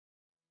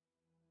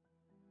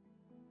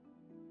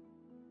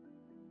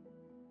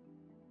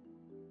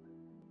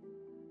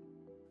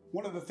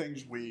One of the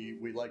things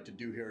we like to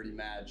do here at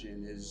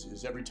Imagine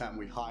is every time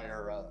we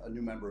hire a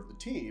new member of the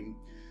team,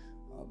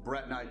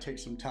 Brett and I take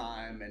some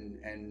time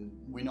and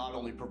we not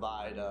only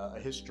provide a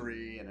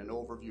history and an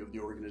overview of the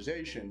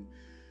organization,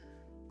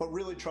 but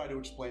really try to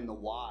explain the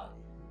why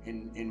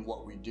in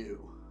what we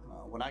do.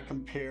 When I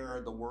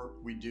compare the work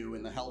we do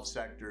in the health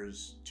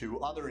sectors to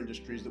other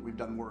industries that we've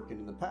done work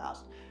in the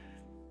past,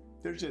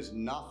 there's just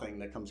nothing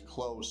that comes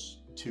close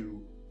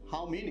to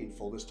how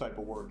meaningful this type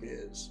of work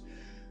is.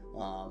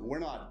 We're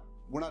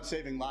not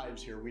saving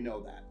lives here, we know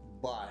that,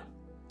 but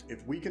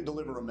if we can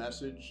deliver a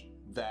message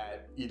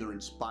that either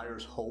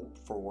inspires hope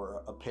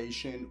for a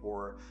patient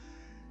or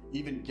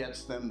even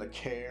gets them the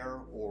care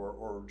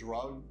or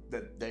drug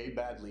that they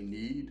badly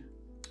need,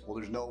 well,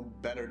 there's no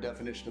better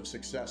definition of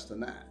success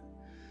than that.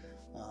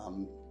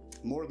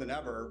 More than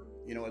ever,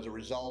 as a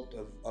result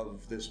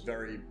of this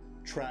very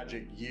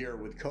tragic year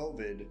with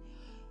COVID,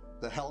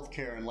 the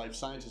healthcare and life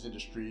sciences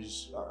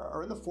industries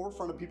are in the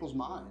forefront of people's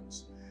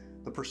minds.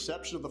 The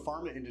perception of the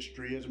pharma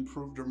industry has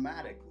improved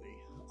dramatically.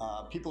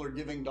 People are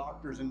giving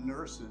doctors and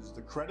nurses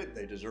the credit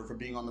they deserve for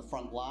being on the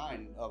front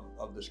line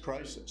of this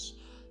crisis.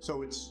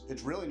 So it's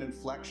really an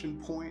inflection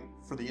point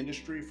for the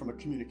industry from a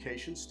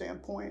communication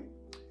standpoint.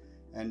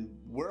 And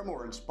we're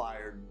more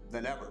inspired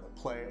than ever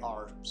to play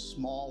our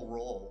small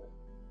role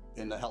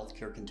in the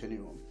healthcare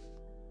continuum.